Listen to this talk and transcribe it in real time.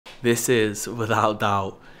This is, without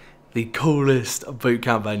doubt, the coolest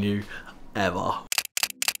bootcamp venue ever.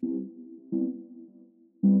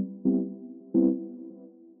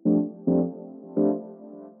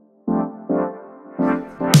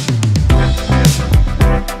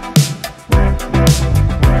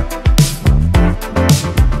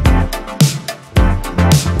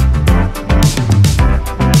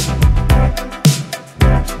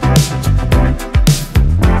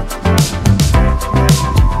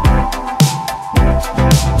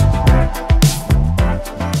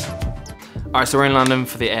 Alright, so we're in London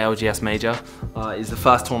for the ALGS Major. It's the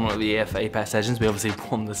first tournament of the year for Apex Legends. We obviously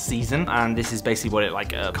won the season, and this is basically what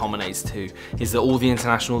it culminates to, is that all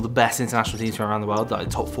the best international teams from around the world, like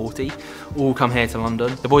the top 40, all come here to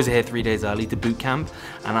London. The boys are here 3 days early to boot camp,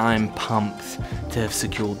 and I'm pumped to have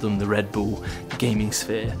secured them the Red Bull gaming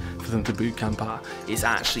sphere for them to boot camp at. It's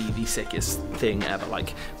actually the sickest thing ever.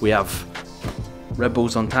 Like, we have Red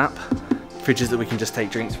Bulls on tap, fridges that we can just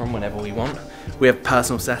take drinks from whenever we want. We have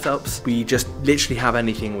personal setups. We just literally have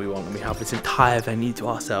anything we want, and we have this entire venue to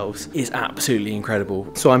ourselves. It's absolutely incredible.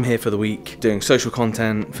 So I'm here for the week, doing social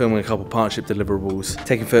content, filming a couple partnership deliverables,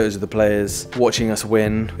 taking photos of the players, watching us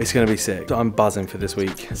win. It's gonna be sick. So I'm buzzing for this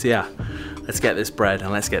week. So yeah, let's get this bread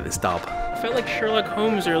and let's get this dub. I felt like Sherlock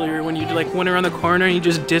Holmes earlier when you like went around the corner and you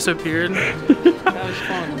just disappeared. That was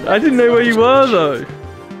fun. I didn't know where you were though.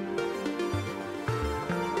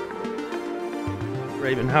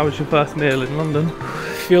 Raven, how was your first meal in London?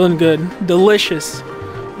 Feeling good. Delicious.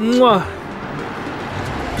 Mwah.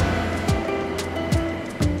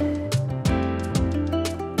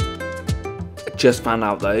 Just found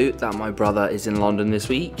out though that my brother is in London this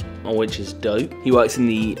week, which is dope. He works in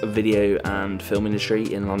the video and film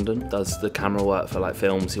industry in London, does the camera work for like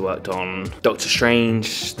films. He worked on Doctor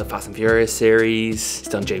Strange, the Fast and Furious series, he's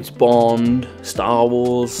done James Bond, Star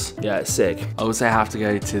Wars. Yeah, it's sick. I would say I have to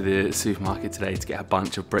go to the supermarket today to get a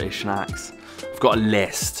bunch of British snacks. I've got a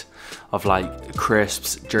list of like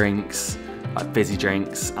crisps, drinks, like fizzy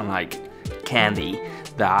drinks, and like candy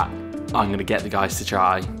that I'm gonna get the guys to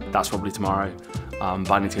try. That's probably tomorrow.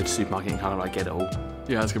 But I need to go to the supermarket and kind of like get it all.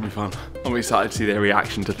 Yeah, it's gonna be fun. I'm excited to see their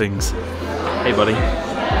reaction to things. Hey, buddy.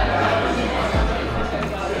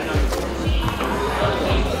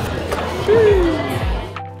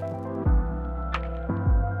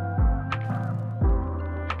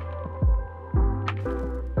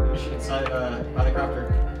 Inside by the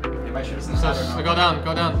crafter. They might shoot us inside or not. Go down,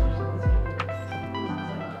 go down.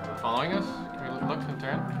 Following us? Can we look and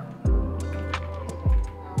turn?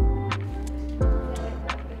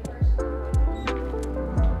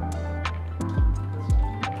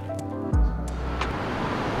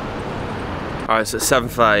 Alright, so it's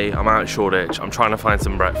 7:30, I'm out at Shoreditch, I'm trying to find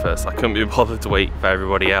some breakfast. I couldn't be bothered to wait for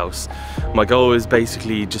everybody else. My goal is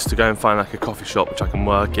basically just to go and find like a coffee shop which I can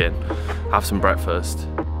work in, have some breakfast.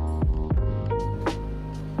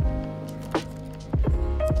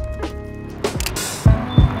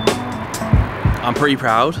 I'm pretty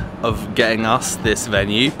proud of getting us this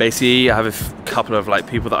venue. Basically, I have a couple of like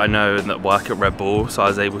people that I know and that work at Red Bull, so I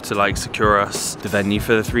was able to like secure us the venue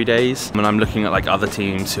for the 3 days. And I'm looking at like other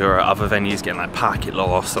teams who are at other venues getting like packet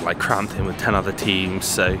lost or like cramped in with 10 other teams.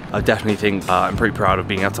 So I definitely think I'm pretty proud of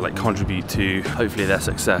being able to like contribute to hopefully their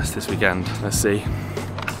success this weekend. Let's see.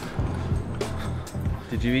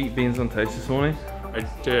 Did you eat beans on toast this morning? I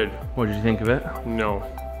did. What did you think of it? No.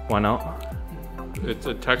 Why not?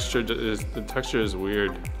 The texture is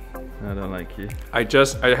weird. I don't like you. I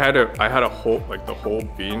had a whole, like the whole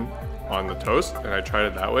bean on the toast, and I tried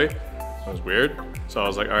it that way. It was weird. So I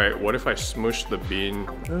was like, all right, what if I smush the bean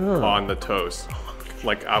on the toast,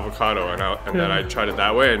 like avocado, and then I tried it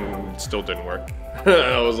that way, and it still didn't work.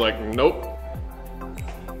 I was like, nope.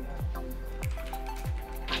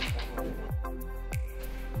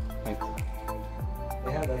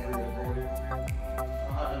 They have that for you.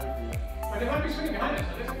 They might be swinging behind us.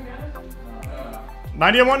 Are they swinging behind us?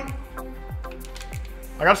 90 and 1.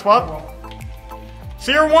 I got a spot.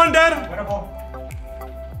 Seer 1 dead.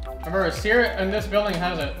 Remember, Seer in this building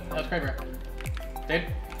has it. That's Kraber. Dude,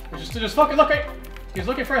 just fucking look right. He's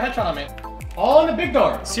looking for a headshot on me. All in the big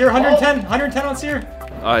door. Seer 110 on Seer.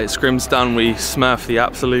 Alright, scrim's done. We smurfed the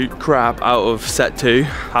absolute crap out of set 2.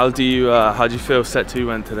 How do you feel set 2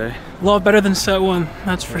 went today? A lot better than set 1,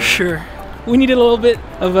 that's for sure. We needed a little bit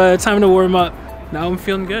of time to warm up. Now I'm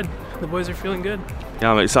feeling good. The boys are feeling good. Yeah,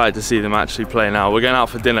 I'm excited to see them actually play now. We're going out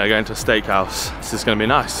for dinner, going to a steakhouse. This is going to be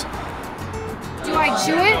nice. Do I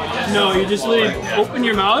chew it? No, you just literally open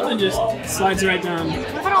your mouth and just slides right down. What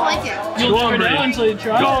if I don't like it? You'll try it out until you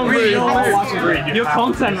try it. Go on, breathe. You're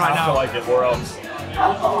content right now. Like it, or else. It's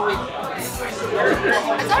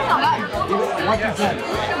not bad.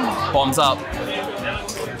 Bottoms up.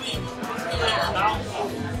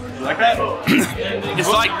 You like that? It's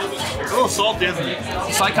like It's a little salty, isn't it?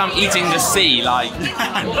 it's like I'm eating the sea. Like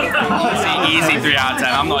easy 3 out of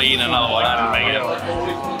 10. I'm not eating another one. I didn't make it.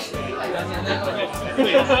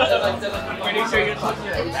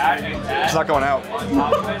 It's not going out.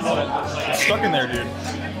 It's stuck in there, dude.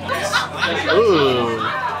 Ooh.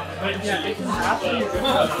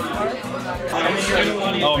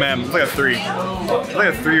 Oh man, it's like a 3. It's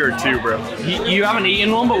like a 3 or a 2, bro. You haven't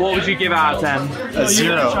eaten one, but what would you give out of 10? A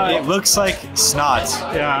 0. It looks like snot.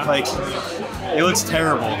 Yeah. Like, it looks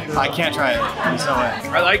terrible. I can't try it. There's no way.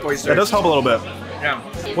 I like oysters. It does help a little bit. Yeah.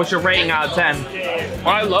 What's your rating out of 10?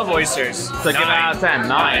 I love oysters. So give it out of 10.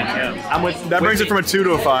 9. Yeah. And with That brings it from a 2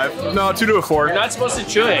 to a 5. No, 2 to a 4. You're not supposed to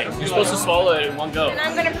chew it. You're supposed to swallow it in one go. And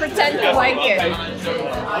I'm gonna pretend to like it.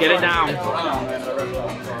 get it down.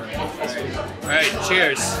 All right,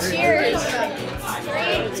 cheers. Cheers.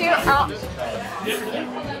 3, 2, oh.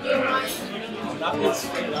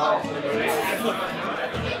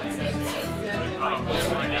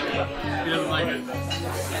 He doesn't like it.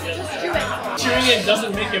 Chewing it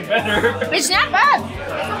doesn't make it better. It's not bad.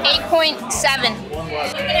 8.7. You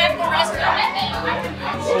can have the rest of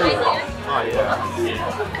it.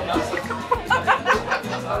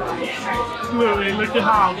 Louis, look at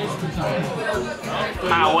how.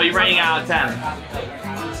 What are you rating out of 10?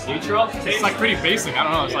 Neutral? It's like pretty basic. I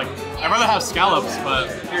don't know. It's like I'd rather have scallops, but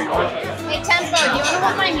Hey, Tempo, do you want to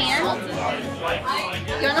hold my hand?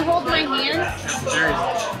 Do you want to hold my hand?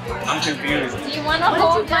 I'm confused. Do you want to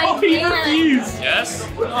hold my hand? Yes?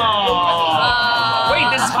 Oh. Wait,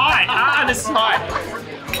 this is hot. Ah, this is hot.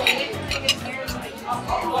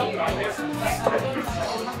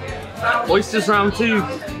 Oysters round 2.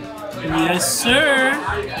 yes, sir.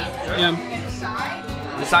 Yeah.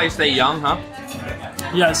 This is how you stay young, huh?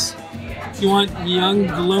 Yes. If you want young,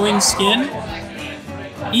 glowing skin,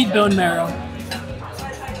 eat bone marrow.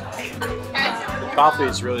 Coffee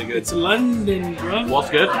is really good. It's London, bro. What's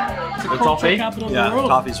good? It's The culture toffee? capital of Yeah, the world.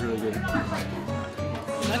 coffee's really good.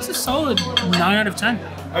 That's a solid 9 out of 10.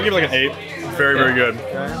 I'll give it like an 8. Very, very good.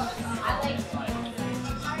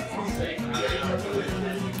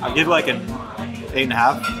 I'll give it like an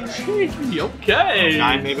 8.5. Okay.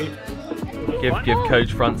 9 maybe. Give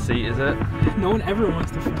coach front seat, is it? No one ever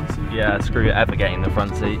wants the front seat. Yeah, screw it, ever getting the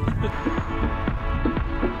front seat.